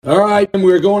All right, and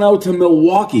we're going out to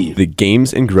Milwaukee. The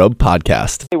Games and Grub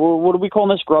podcast. Hey, what are we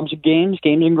calling this? Grubs and games?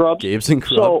 Games and grubs? Games and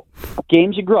Grub. So,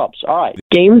 games and grubs. All right.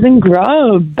 Games and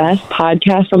Grub, best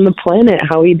podcast on the planet.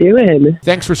 How we doing?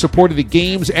 Thanks for supporting the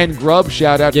Games and Grub.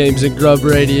 Shout out Games and Grub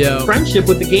Radio. Friendship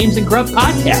with the Games and Grub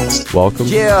podcast. Welcome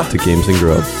to Games and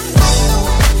Grub.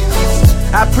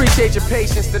 I appreciate your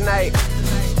patience tonight.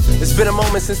 It's been a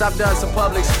moment since I've done some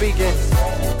public speaking.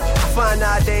 I find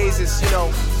nowadays it's,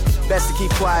 best to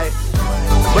keep quiet.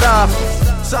 But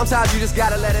sometimes you just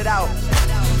gotta let it out.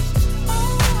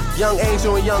 Young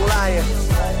angel and young lion.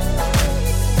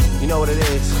 You know what it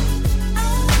is.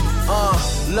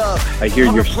 Look. I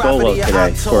hear you're solo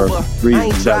today for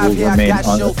reasons that will remain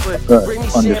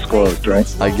undisclosed,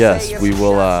 right? I guess we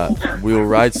will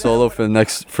ride solo for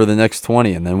the next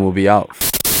 20, and then we'll be out.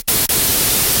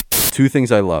 Two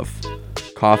things I love: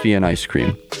 coffee and ice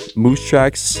cream. Moose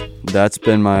Tracks, that's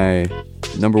been my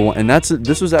number one, and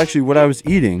this was actually what I was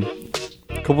eating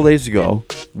a couple days ago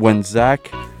when Zach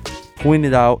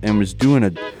pointed out and was doing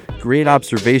a great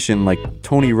observation, like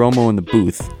Tony Romo in the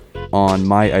booth, on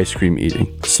my ice cream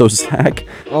eating. So Zach.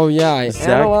 Oh yeah, I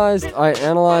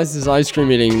analyzed his ice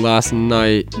cream eating last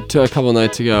night to a couple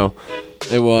nights ago.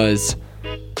 It was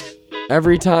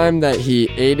every time that he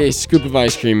ate a scoop of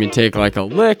ice cream, he'd take like a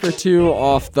lick or two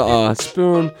off the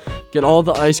spoon, get all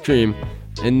the ice cream,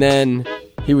 and then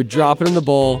he would drop it in the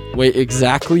bowl, wait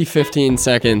exactly 15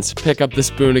 seconds, pick up the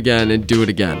spoon again, and do it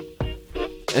again.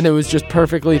 And it was just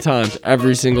perfectly timed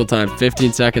every single time,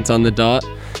 15 seconds on the dot.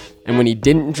 And when he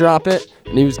didn't drop it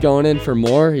and he was going in for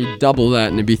more, he'd double that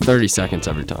and it'd be 30 seconds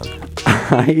every time.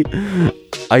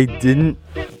 I didn't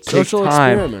take Social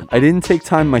time. experiment. I didn't take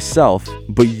time myself,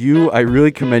 but I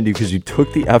really commend you because you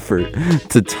took the effort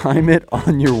to time it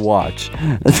on your watch,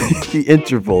 the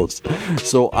intervals.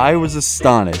 So I was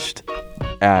astonished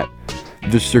at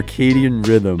the circadian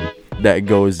rhythm that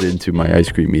goes into my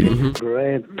ice cream eating. Mm-hmm.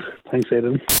 Great. Thanks,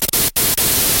 Aidan.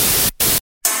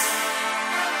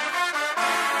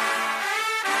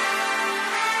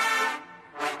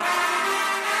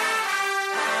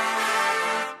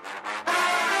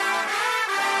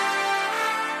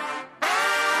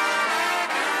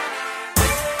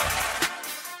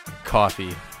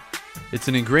 Coffee. It's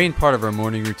an ingrained part of our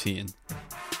morning routine.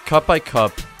 Cup by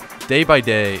cup, day by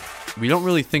day, we don't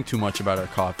really think too much about our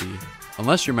coffee,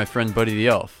 unless you're my friend Buddy the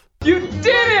Elf. You did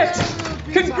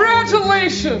it!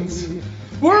 Congratulations!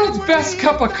 World's best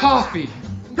cup of coffee.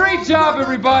 Great job,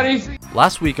 everybody!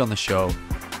 Last week on the show,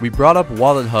 we brought up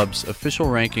Wallet Hub's official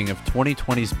ranking of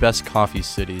 2020's best coffee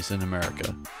cities in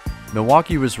America.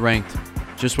 Milwaukee was ranked,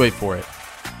 just wait for it,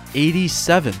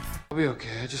 87th. I'll be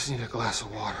okay, I just need a glass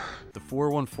of water. The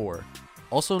 414,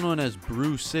 also known as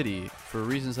Brew City for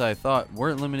reasons that I thought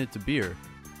weren't limited to beer,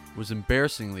 was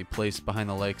embarrassingly placed behind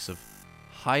the likes of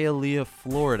Hialeah,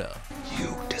 Florida.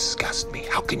 You disgust me.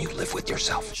 How can you live with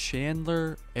yourself?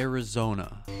 Chandler,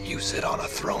 Arizona. You sit on a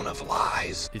throne of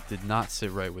lies. It did not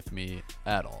sit right with me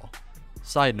at all.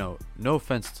 Side note, no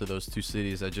offense to those two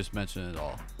cities I just mentioned at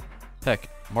all. Heck,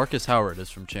 Marcus Howard is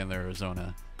from Chandler,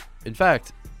 Arizona. In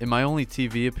fact, in my only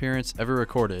TV appearance ever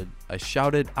recorded, I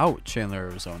shouted out Chandler,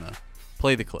 Arizona.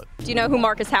 Play the clip. Do you know who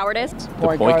Marcus Howard is? The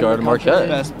point guard of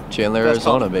Marquette. Chandler,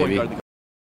 Arizona, baby.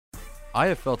 I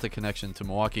have felt a connection to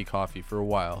Milwaukee Coffee for a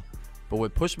while, but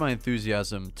what pushed my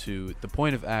enthusiasm to the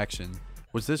point of action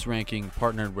was this ranking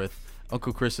partnered with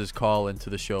Uncle Chris's call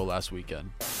into the show last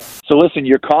weekend. So listen,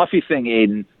 your coffee thing,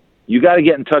 Aidan, you got to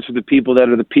get in touch with the people that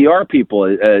are the PR people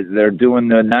that are doing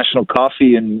the national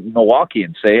coffee in Milwaukee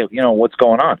and say, what's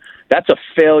going on. That's a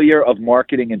failure of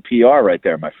marketing and PR right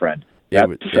there, my friend. That's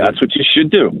what you should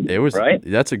do. Right?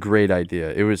 That's a great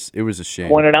idea. It was a shame.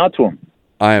 Point it out to them.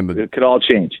 It could all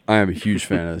change. I am a huge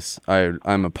fan of this.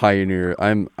 I'm a pioneer.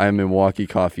 I'm a Milwaukee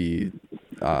Coffee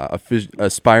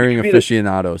aspiring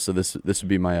aficionado. So this would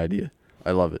be my idea.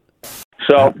 I love it.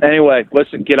 So anyway,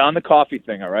 listen, get on the coffee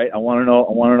thing, all right? I want to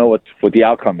know what the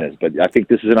outcome is, but I think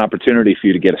this is an opportunity for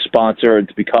you to get a sponsor and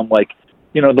to become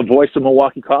the voice of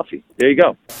Milwaukee Coffee. There you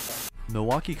go.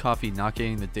 Milwaukee Coffee not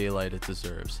getting the daylight it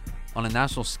deserves on a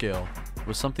national scale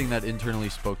was something that internally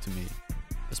spoke to me,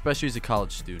 especially as a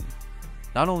college student.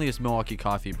 Not only has Milwaukee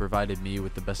Coffee provided me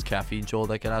with the best caffeine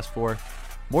jolt I could ask for,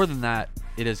 more than that,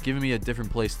 it has given me a different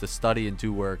place to study and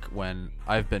do work when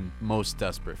I've been most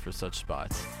desperate for such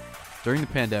spots. During the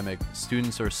pandemic,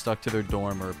 students are stuck to their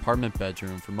dorm or apartment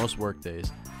bedroom for most work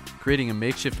days, creating a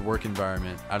makeshift work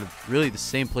environment out of really the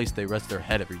same place they rest their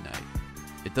head every night.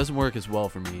 It doesn't work as well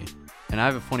for me, and I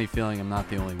have a funny feeling I'm not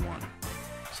the only one.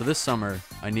 So this summer,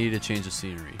 I needed a change of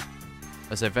scenery.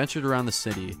 As I ventured around the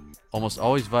city, almost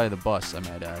always via the bus, I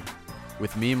might add,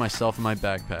 with me, myself, and my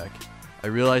backpack, I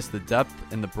realized the depth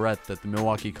and the breadth that the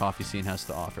Milwaukee coffee scene has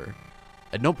to offer.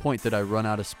 At no point did I run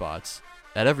out of spots.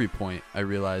 At every point, I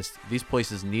realized these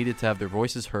places needed to have their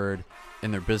voices heard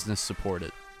and their business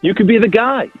supported. You could be the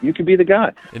guy. You could be the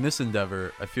guy. In this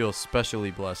endeavor, I feel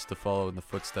especially blessed to follow in the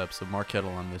footsteps of Marquette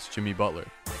alumnus Jimmy Butler.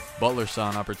 Butler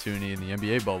saw an opportunity in the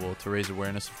NBA bubble to raise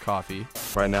awareness of coffee.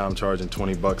 Right now I'm charging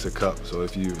 $20 a cup, so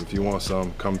if you want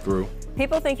some, come through.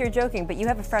 People think you're joking, but you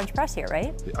have a French press here,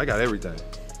 right? I got everything.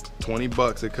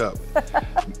 $20 a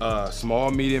cup. Small,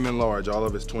 medium, and large. All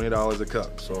of it's $20 a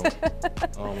cup. So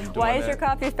why is your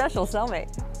coffee special,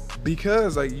 cellmate?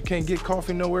 Because you can't get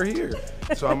coffee nowhere here.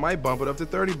 So I might bump it up to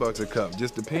 $30 a cup.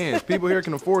 Just depends. People here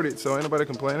can afford it, so ain't nobody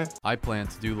complaining. I plan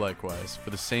to do likewise for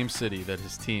the same city that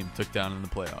his team took down in the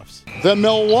playoffs. The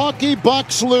Milwaukee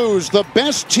Bucks lose. The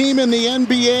best team in the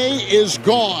NBA is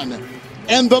gone.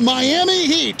 And the Miami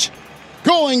Heat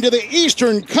going to the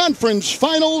Eastern Conference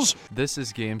Finals. This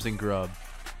is Games and Grub.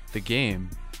 The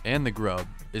game and the grub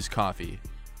is coffee.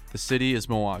 The city is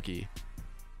Milwaukee.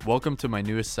 Welcome to my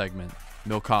newest segment,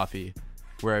 Mil Coffee,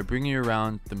 where I bring you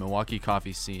around the Milwaukee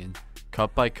coffee scene,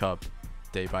 cup by cup,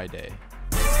 day by day.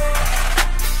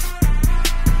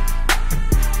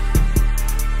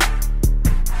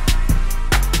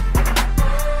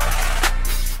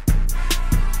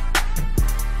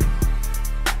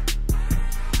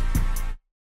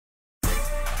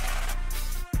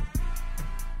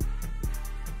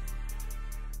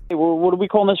 What are we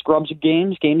calling this? Grubs and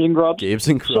games? Games and grubs? Games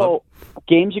and grubs. So,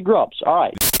 games and grubs. All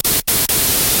right.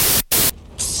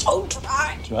 So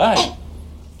dry. Dry?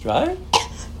 Dry?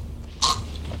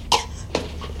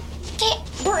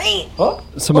 Can't breathe. Oh,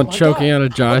 Someone choking on a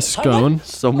dry scone.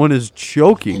 Someone is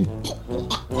choking.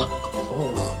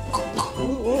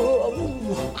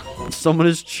 Someone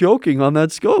is choking on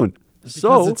that scone.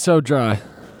 Because it's so dry.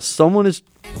 Someone is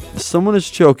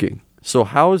choking. So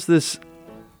how is this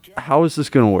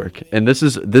going to work? And this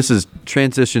is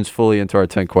transitions fully into our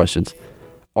 10 questions.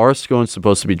 Are scones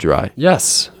supposed to be dry?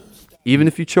 Yes. Even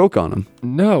if you choke on them?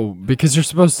 No, because you're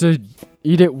supposed to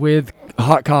eat it with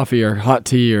hot coffee or hot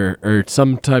tea or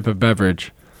some type of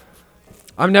beverage.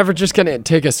 I'm never just going to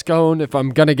take a scone. If I'm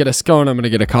going to get a scone, I'm going to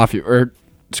get a coffee. Or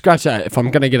scratch that. If I'm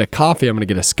going to get a coffee, I'm going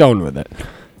to get a scone with it.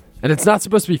 And it's not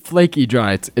supposed to be flaky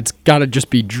dry. It's got to just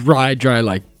be dry,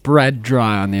 like bread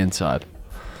dry on the inside.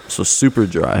 So super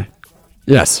dry.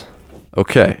 Yes.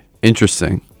 Okay.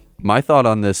 Interesting. My thought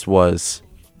on this was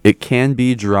it can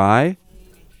be dry.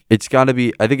 I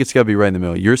think it's got to be right in the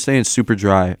middle. You're saying super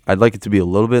dry. I'd like it to be a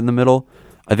little bit in the middle.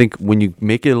 I think when you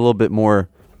make it a little bit more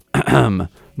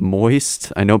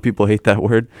moist, I know people hate that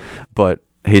word, but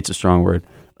hate's a strong word.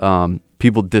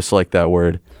 People dislike that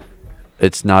word.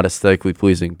 It's not aesthetically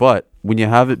pleasing. But when you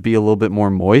have it be a little bit more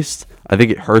moist, I think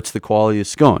it hurts the quality of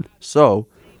scone. So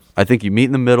I think you meet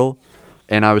in the middle.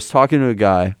 And I was talking to a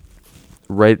guy,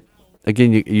 right?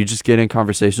 Again, you just get in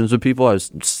conversations with people. I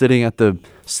was sitting at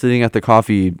the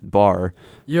coffee bar.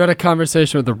 You had a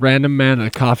conversation with a random man at a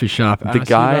coffee shop. The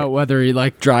guy about whether he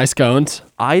liked dry scones.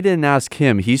 I didn't ask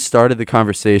him. He started the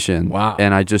conversation. Wow.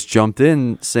 And I just jumped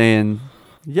in saying,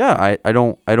 "Yeah, I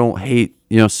don't hate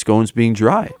scones being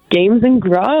dry." Games and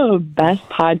Grub, best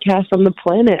podcast on the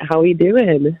planet. How we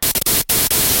doing?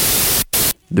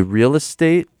 The real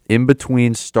estate in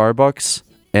between Starbucks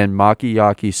and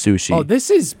Makiyaki Sushi. Oh, this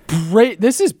is great.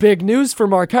 This is big news for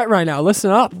Marquette right now.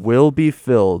 Listen up. Will be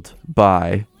filled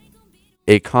by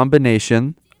a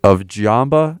combination of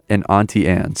Jamba and Auntie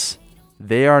Anne's.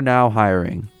 They are now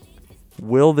hiring.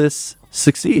 Will this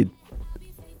succeed?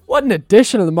 What an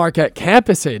addition to the Marquette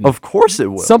campus, Aidan. Of course it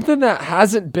will. Something that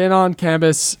hasn't been on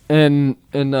campus in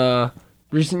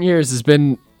recent years has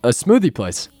been a smoothie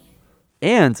place.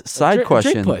 And side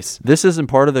question, place. This isn't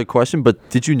part of the question,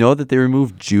 but did you know that they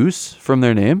removed juice from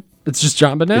their name? It's just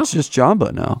Jamba now? It's just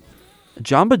Jamba now.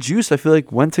 Jamba Juice, I feel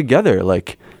like, went together.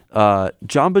 Like,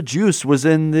 Jamba Juice was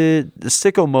in the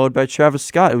Sicko Mode by Travis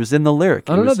Scott. It was in the lyric.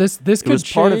 I don't know. This could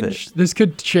change. Part of it. This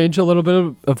could change a little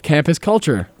bit of campus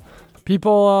culture.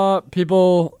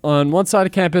 People on one side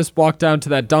of campus walk down to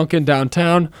that Dunkin'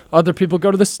 downtown. Other people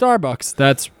go to the Starbucks.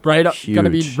 That's right up, going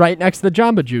to be right next to the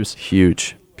Jamba Juice.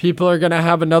 Huge. People are going to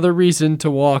have another reason to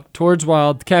walk towards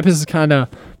Wild. The campus is kind of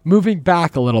moving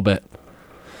back a little bit.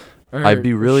 I'd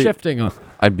be really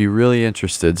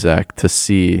interested, Zach, to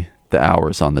see the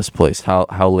hours on this place,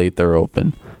 how late they're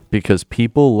open. Because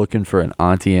people looking for an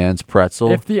Auntie Anne's pretzel.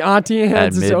 If the Auntie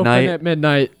Anne's is open at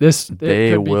midnight, it could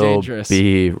be dangerous.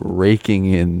 They will be raking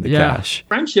in the cash.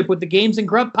 Friendship with the Games and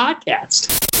Grub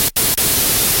podcast.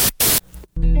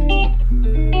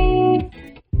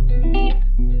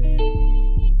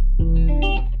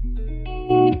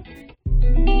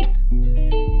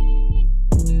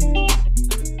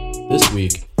 This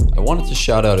week, I wanted to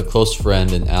shout out a close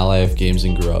friend and ally of Games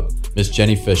Grub, Miss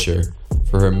Jenny Fisher,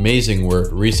 for her amazing work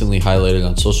recently highlighted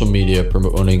on social media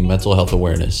promoting mental health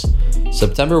awareness.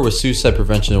 September was Suicide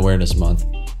Prevention Awareness Month,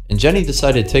 and Jenny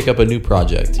decided to take up a new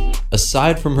project.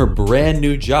 Aside from her brand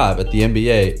new job at the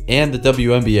NBA and the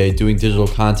WNBA doing digital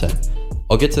content,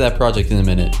 I'll get to that project in a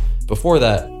minute. Before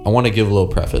that, I want to give a little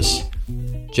preface.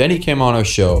 Jenny came on our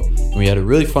show, and we had a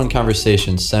really fun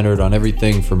conversation centered on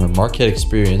everything from her Marquette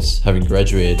experience, having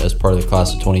graduated as part of the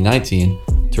class of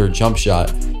 2019, to her jump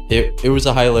shot. It was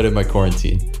a highlight of my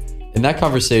quarantine. In that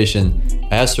conversation,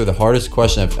 I asked her the hardest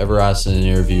question I've ever asked in an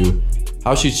interview,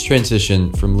 how she's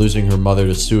transitioned from losing her mother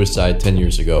to suicide 10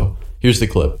 years ago. Here's the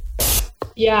clip.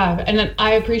 Yeah, and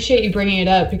I appreciate you bringing it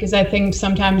up because I think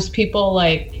sometimes people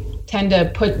tend to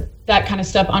put that kind of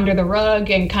stuff under the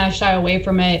rug and kind of shy away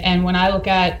from it. And when I look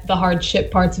at the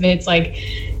hardship parts of it, it's like,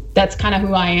 that's kind of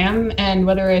who I am. And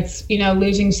whether it's,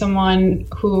 losing someone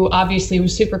who obviously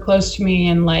was super close to me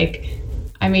and my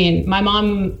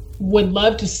mom would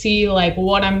love to see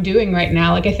what I'm doing right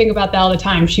now. I think about that all the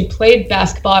time. She played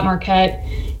basketball at Marquette.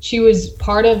 She was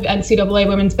part of NCAA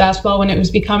women's basketball when it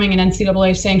was becoming an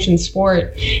NCAA sanctioned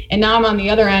sport. And now I'm on the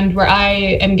other end where I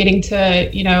am getting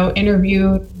to,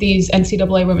 interview these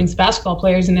NCAA women's basketball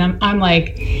players. And I'm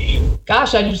like,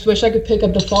 gosh, I just wish I could pick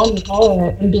up the phone and call her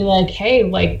and be like,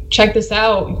 hey, check this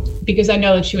out, because I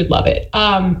know that she would love it.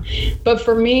 But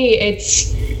for me,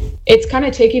 it's kind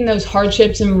of taking those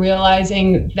hardships and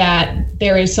realizing that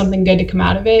there is something good to come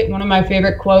out of it. One of my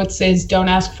favorite quotes is, don't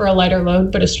ask for a lighter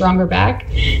load, but a stronger back.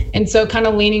 And so kind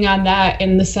of leaning on that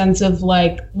in the sense of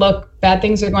look, bad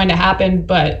things are going to happen,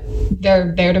 but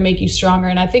they're there to make you stronger.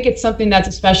 And I think it's something that's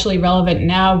especially relevant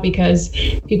now because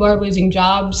people are losing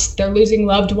jobs, they're losing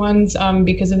loved ones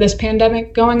because of this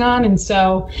pandemic going on. And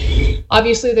so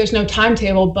obviously there's no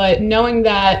timetable, but knowing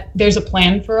that there's a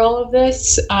plan for all of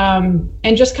this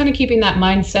and just kind of keeping that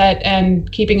mindset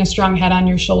and keeping a strong head on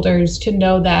your shoulders to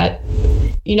know that,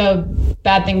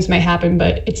 bad things may happen,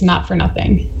 but it's not for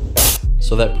nothing.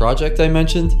 So that project I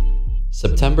mentioned,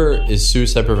 September is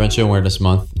Suicide Prevention Awareness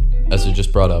Month, as I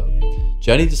just brought up.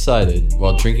 Jenny decided,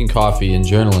 while drinking coffee and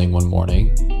journaling one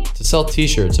morning, to sell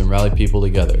t-shirts and rally people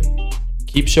together.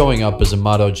 Keep showing up is a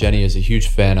motto Jenny is a huge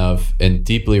fan of and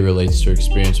deeply relates to her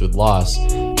experience with loss.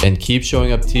 And Keep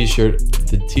Showing Up t-shirt,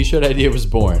 the t-shirt idea was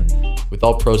born, with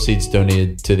all proceeds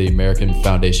donated to the American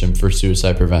Foundation for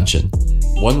Suicide Prevention.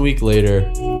 1 week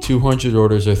later, 200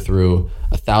 orders are through,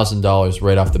 $1,000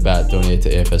 right off the bat donated to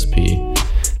AFSP.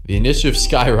 The initiative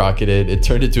skyrocketed, it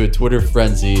turned into a Twitter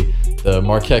frenzy, the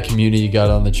Marquette community got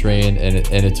on the train, and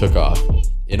it took off.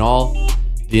 In all,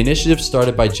 the initiative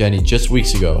started by Jenny just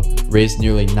weeks ago raised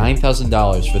nearly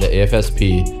 $9,000 for the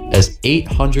AFSP as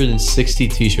 860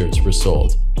 t-shirts were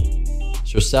sold.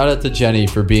 So shout out to Jenny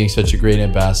for being such a great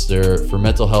ambassador for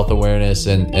mental health awareness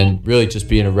and really just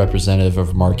being a representative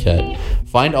of Marquette.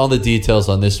 Find all the details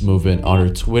on this movement on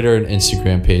her Twitter and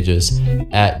Instagram pages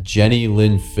at Jenny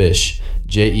Lynn Fish,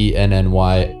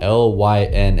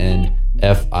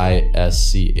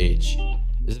 JennyLynnFischh.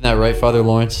 Isn't that right, Father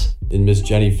Lawrence? And Miss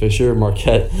Jenny Fisher,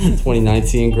 Marquette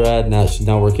 2019 grad. She's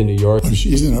now working in New York.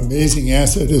 She's an amazing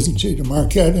asset, isn't she, to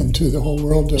Marquette and to the whole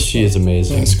world of She is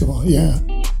amazing. Basketball, yeah.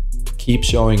 Keep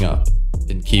showing up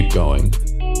and keep going.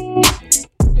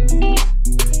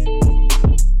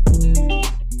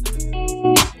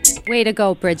 Way to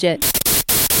go, Bridget.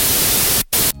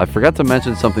 I forgot to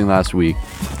mention something last week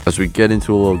as we get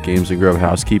into a little Games Grub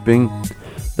housekeeping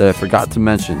that I forgot to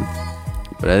mention,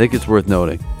 but I think it's worth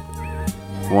noting.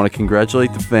 I want to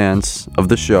congratulate the fans of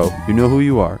the show. You know who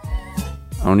you are.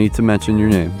 I don't need to mention your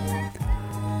name.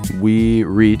 We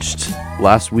reached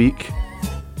last week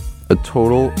a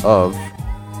total of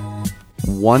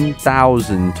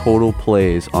 1,000 total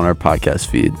plays on our podcast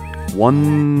feed.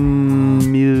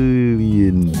 1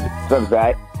 million. What's up,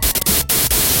 Zach?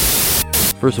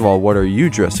 First of all, what are you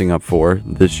dressing up for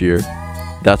this year?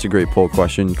 That's a great poll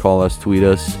question. Call us, tweet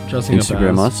us, Dressing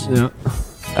Instagram up us yeah.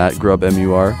 at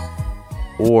GrubMUR.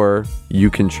 Or you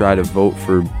can try to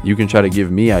give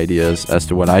me ideas as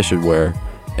to what I should wear,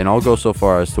 and I'll go so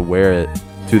far as to wear it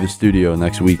to the studio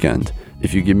next weekend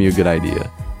if you give me a good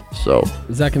idea. So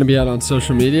is that going to be out on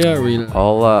social media? Or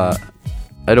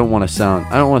I don't want to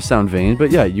sound vain,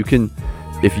 but yeah, you can.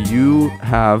 If you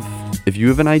have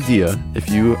an idea, if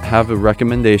you have a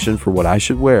recommendation for what I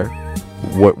should wear,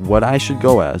 what I should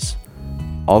go as,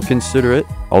 I'll consider it.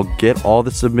 I'll get all the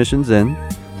submissions in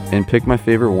and pick my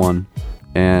favorite one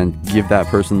and give that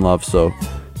person love. So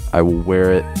I will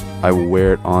wear it. I will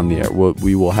wear it on the air.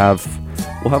 We'll have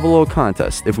a little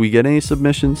contest if we get any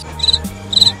submissions.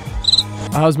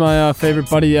 How's my favorite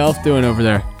buddy Elf doing over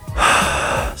there?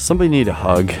 Somebody need a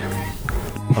hug.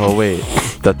 Oh wait,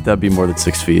 that'd be more than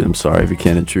 6 feet. I'm sorry, we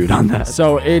can't intrude on that.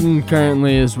 So Aidan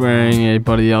currently is wearing a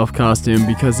Buddy Elf costume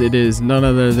because it is none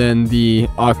other than the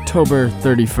October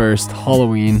 31st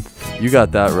Halloween. You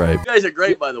got that right. You guys are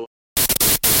great, by the way.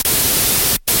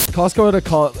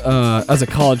 Costco as a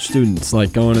college student, it's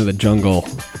like going to the jungle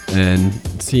and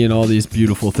seeing all these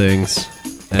beautiful things.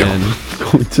 And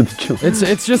going to the jungle.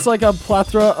 It's just like a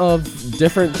plethora of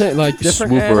different things, like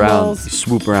different animals. You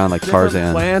swoop around like Different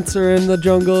Tarzan. Plants are in the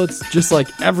jungle. It's just like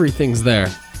everything's there.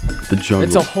 The jungle.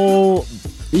 It's a whole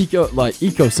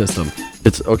ecosystem.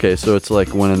 It's okay, so it's like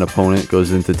when an opponent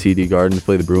goes into TD Garden to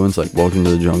play the Bruins, like welcome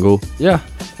to the jungle. Yeah.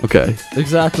 Okay.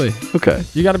 Exactly. Okay.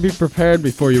 You got to be prepared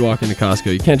before you walk into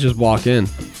Costco. You can't just walk in.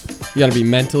 You got to be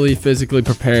mentally, physically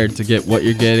prepared to get what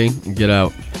you're getting and get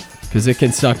out, because it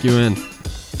can suck you in.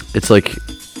 It's like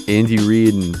Andy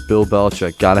Reid and Bill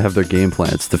Belichick got to have their game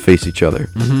plans to face each other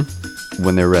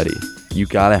when they're ready. You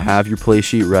got to have your play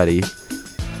sheet ready.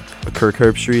 Kirk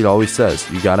Herbstreit always says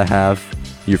you got to have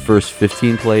your first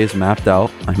 15 plays mapped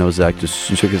out. I know Zach just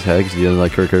shook his head because he doesn't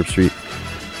like Kirk Herbstreit.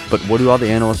 But what do all the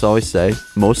analysts always say?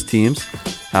 Most teams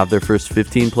have their first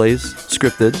 15 plays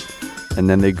scripted, and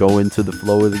then they go into the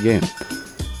flow of the game.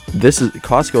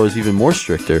 Costco is even more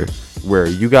stricter, where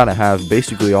you got to have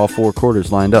basically all 4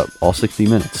 quarters lined up, all 60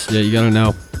 minutes. Yeah, you got to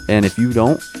know. And if you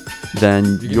don't,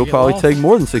 then you'll probably take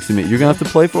more than 60 minutes. You're going to have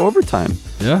to play for overtime.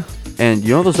 Yeah. And you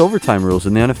know those overtime rules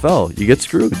in the NFL, you get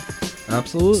screwed.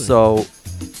 Absolutely. So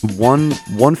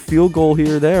one field goal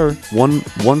here or there, one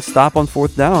stop on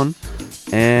 4th down,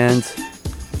 and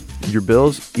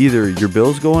either your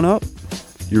bills going up,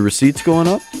 your receipts going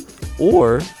up,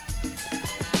 or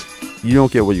you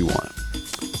don't get what you want.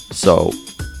 So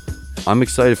I'm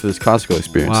excited for this Costco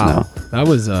experience now. That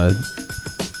was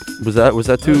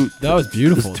that too? That was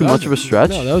beautiful. Too much of a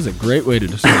stretch? No, that was a great way to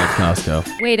describe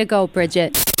Costco. Way to go,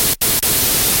 Bridget.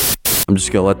 I'm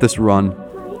just gonna let this run.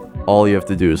 All you have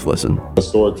to do is listen.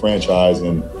 Historic franchise,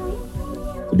 and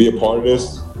to be a part of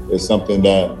this is something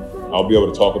that I'll be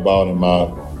able to talk about, and my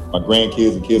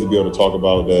grandkids and kids will be able to talk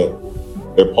about that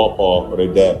their papa or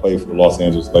their dad played for the Los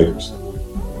Angeles Lakers.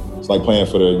 It's like playing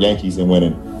for the Yankees and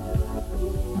winning.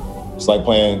 It's like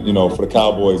playing, for the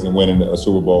Cowboys and winning a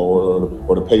Super Bowl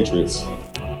or the Patriots.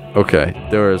 Okay,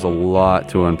 there is a lot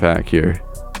to unpack here.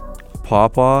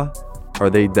 Papa, are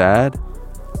they dad?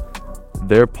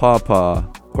 Their papa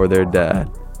or their dad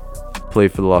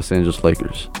played for the Los Angeles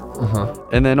Lakers.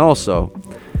 And then also,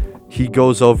 he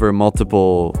goes over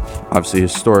multiple, obviously,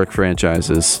 historic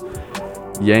franchises.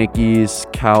 Yankees,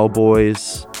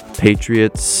 Cowboys,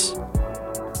 Patriots.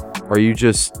 Are you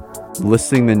just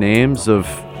listing the names of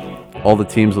all the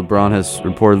teams LeBron has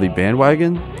reportedly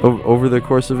bandwagoned over the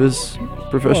course of his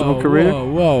professional career?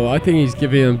 Whoa. I think he's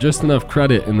giving him just enough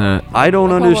credit in that. I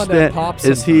don't understand.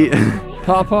 Is he...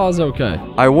 Papa's okay.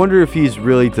 I wonder if he's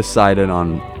really decided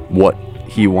on what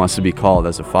he wants to be called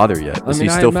as a father yet. Is he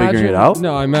still figuring it out?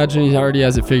 No, I imagine he already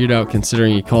has it figured out,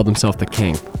 considering he called himself the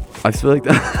king. I feel like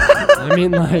that. I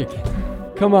mean,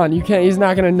 come on, you can't. He's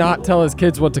not gonna not tell his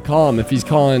kids what to call him if he's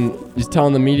telling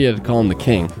the media to call him the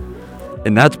king.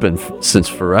 And that's been since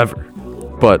forever.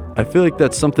 But I feel like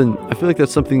that's something.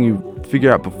 You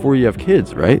figure out before you have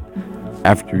kids, right?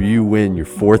 After you win your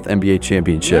 4th NBA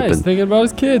championship. Yeah, he's thinking about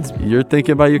his kids. You're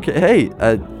thinking about your kid. Hey,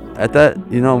 at that,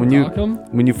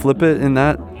 when you flip it in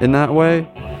that way,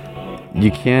 you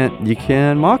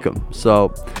can't mock him.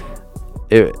 So,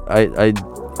 I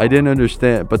didn't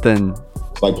understand. But then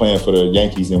it's like playing for the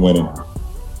Yankees and winning.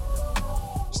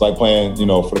 It's like playing,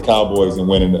 for the Cowboys and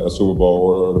winning a Super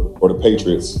Bowl or the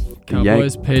Patriots.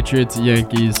 Cowboys, Patriots,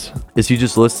 Yankees. Is he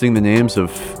just listing the names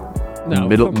of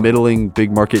middling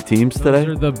big market teams today?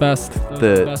 Those are the best.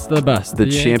 The best of the best. The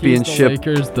Yankees, championship.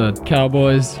 The Lakers, the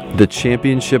Cowboys. The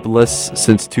championship list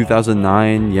since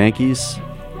 2009 Yankees.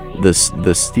 The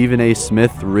Stephen A.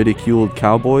 Smith ridiculed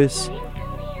Cowboys.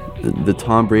 The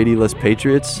Tom Brady list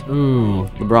Patriots. Ooh.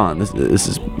 LeBron. This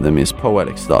is it's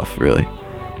poetic stuff, really.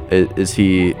 Is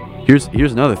he? Here's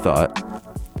another thought.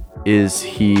 Is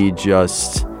he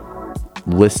just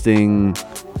listing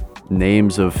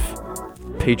names of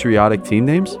patriotic team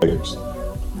names? It's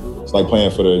like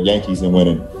playing for the Yankees and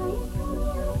winning.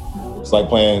 It's like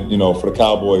playing, for the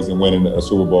Cowboys and winning a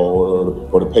Super Bowl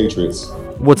or the Patriots.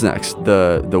 What's next?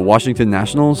 The Washington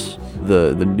Nationals?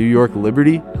 The New York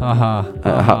Liberty?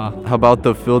 How about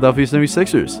the Philadelphia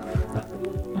 76ers?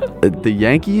 The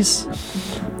Yankees?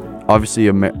 Obviously,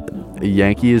 a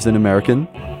Yankee is an American.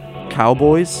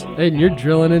 Cowboys? Hey, you're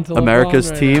drilling into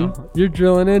America's LeBron right team. Now. You're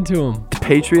drilling into him. The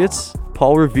Patriots?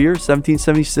 Paul Revere,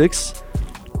 1776.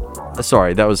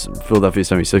 Sorry, that was Philadelphia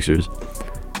 76ers.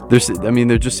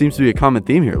 there just seems to be a common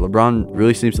theme here. LeBron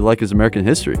really seems to like his American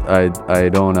history. I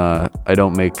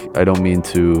don't mean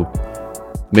to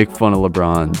make fun of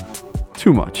LeBron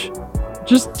too much.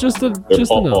 Their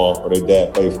papa or their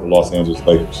dad played for the Los Angeles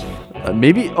Lakers.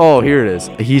 Maybe. Oh, here it is.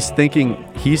 He's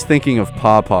thinking of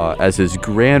Papa as his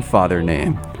grandfather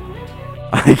name.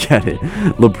 I get it.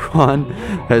 LeBron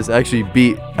has actually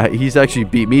beat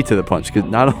me to the punch, because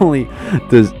not only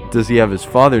does he have his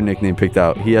father nickname picked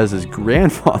out, he has his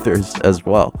grandfather's as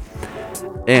well.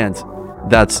 And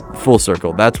that's full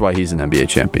circle. That's why he's an NBA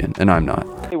champion and I'm not.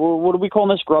 Hey, what are we calling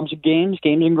this? Grubs and games?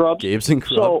 Games and grubs? Games and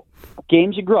grubs. So,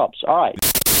 games and grubs. All right.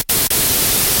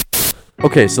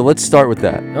 Okay, so let's start with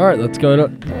that. All right, let's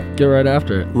get right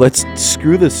after it. Let's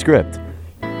screw the script.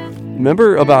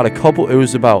 Remember it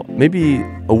was about maybe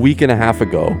a week and a half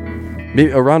ago,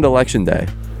 maybe around Election Day,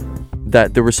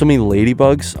 that there were so many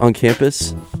ladybugs on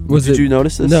campus. Did you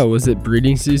notice this? No, was it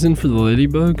breeding season for the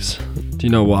ladybugs? Do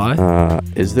you know why?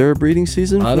 Is there a breeding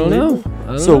season? I don't know.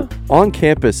 On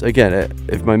campus, again,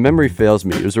 if my memory fails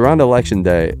me, it was around Election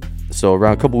Day, so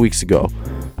around a couple weeks ago.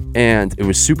 And it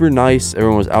was super nice.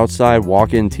 Everyone was outside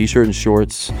walking, t-shirt and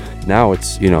shorts. Now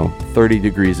it's, 30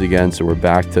 degrees again, so we're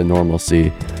back to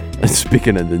normalcy.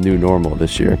 Speaking of the new normal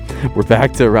this year, we're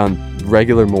back to around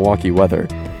regular Milwaukee weather.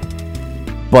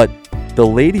 But the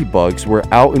ladybugs were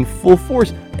out in full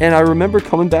force. And I remember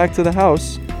coming back to the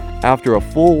house after a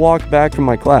full walk back from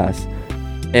my class,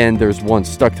 and there's one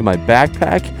stuck to my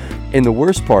backpack. And the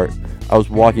worst part, I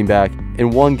was walking back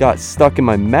and one got stuck in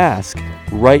my mask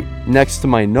right next to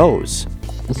my nose.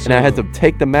 And I had to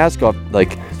take the mask off,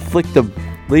 flick the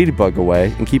ladybug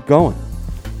away and keep going.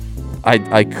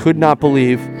 I could not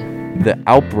believe the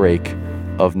outbreak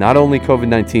of not only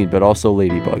COVID-19, but also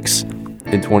ladybugs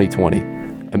in 2020.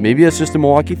 And maybe that's just a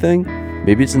Milwaukee thing.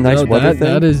 Maybe it's a nice weather thing.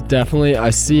 That is definitely, I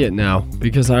see it now,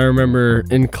 because I remember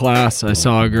in class, I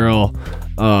saw a girl,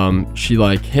 she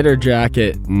hit her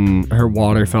jacket and her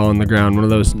water fell on the ground. One of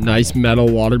those nice metal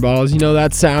water bottles. You know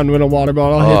that sound when a water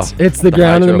bottle hits the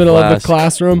ground in the middle of the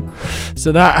classroom?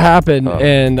 So that happened,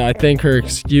 and I think her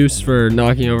excuse for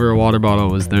knocking over a water bottle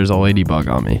was there's a ladybug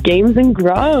on me. Games and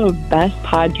Grub, best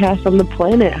podcast on the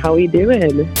planet. How we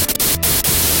doing?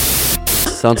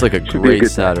 Sounds like a great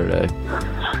Saturday.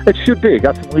 It should be.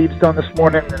 Got some leaves done this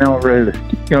morning, and now we're ready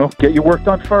to, get your work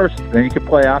done first. Then you can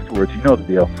play afterwards. You know the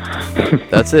deal.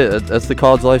 That's it. That's the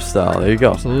college lifestyle. There you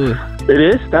go. Absolutely. It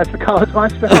is? That's the college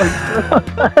lifestyle.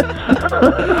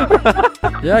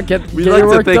 Yeah, get we your like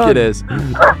work to think done. it is.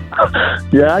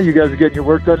 Yeah, you guys are getting your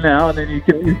work done now, and then you're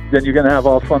going to have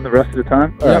all fun the rest of the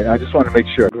time? All right, I just want to make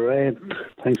sure. Great.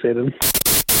 Thanks, Aidan.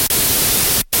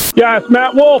 Yeah, it's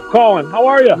Matt Wolff calling. How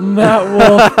are you? Matt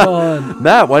Wolff calling.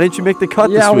 Matt, why didn't you make the cut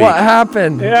this week? Yeah, what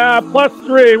happened? Yeah,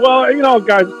 +3. Well,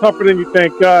 guys, it's tougher than you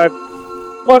think. +3.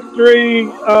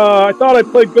 I thought I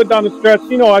played good down the stretch.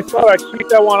 I thought I'd shoot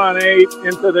that one on 8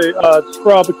 into the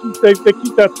scrub, but they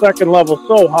keep that second level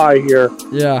so high here.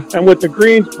 Yeah. And with the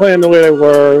greens playing the way they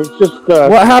were, it's just...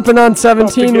 what happened on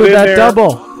 17 with that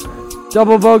double?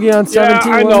 Double bogey on 17.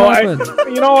 Yeah, I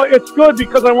know. It's good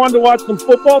because I wanted to watch some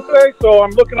football today, so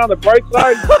I'm looking on the bright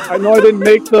side. I know I didn't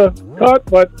make the cut,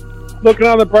 but looking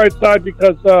on the bright side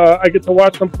because I get to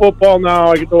watch some football now.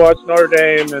 I get to watch Notre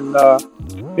Dame and,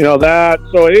 that.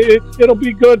 So it'll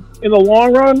be good in the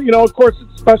long run. Of course,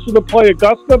 it's special to play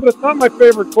Augusta, but it's not my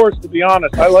favorite course, to be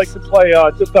honest. I like to play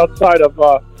just outside of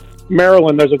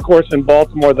Maryland. There's a course in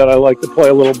Baltimore that I like to play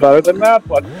a little better than that.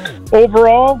 But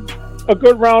overall... a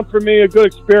good round for me, a good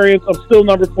experience. I'm still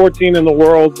number 14 in the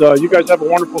world. You guys have a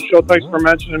wonderful show. Thanks for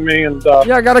mentioning me. And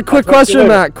I got a quick question,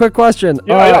 Matt. Quick question.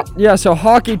 So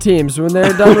hockey teams, when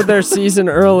they're done with their season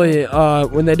early,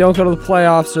 when they don't go to the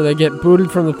playoffs or they get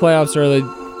booted from the playoffs early,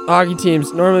 hockey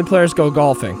teams, normally players go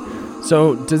golfing.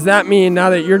 So does that mean now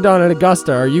that you're done at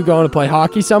Augusta, are you going to play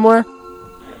hockey somewhere?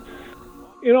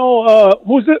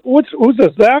 Who's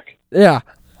this, Zach? Yeah.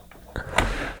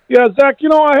 Yeah, Zach,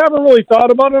 I haven't really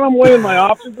thought about it. I'm weighing my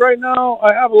options right now.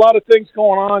 I have a lot of things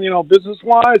going on,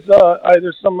 business-wise.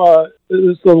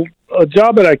 There's a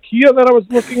job at IKEA that I was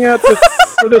looking at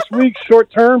for this week,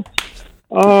 short-term.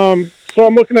 So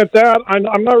I'm looking at that.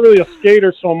 I'm not really a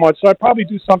skater so much, so I'd probably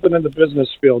do something in the business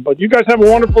field. But you guys have a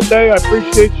wonderful day. I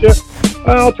appreciate you.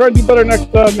 I'll try to do better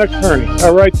next tourney.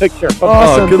 All right, take care.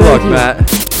 Awesome. Good luck, Matt.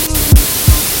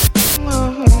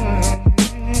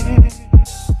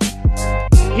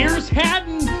 Here's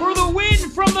Haddon for the win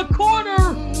from the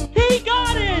corner. He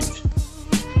got it.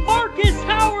 Marcus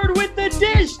Howard with the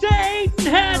dish to Aidan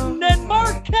Haddon, and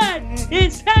Marquette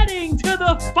is heading to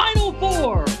the Final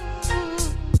Four.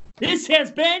 This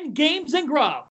has been Games and Grub.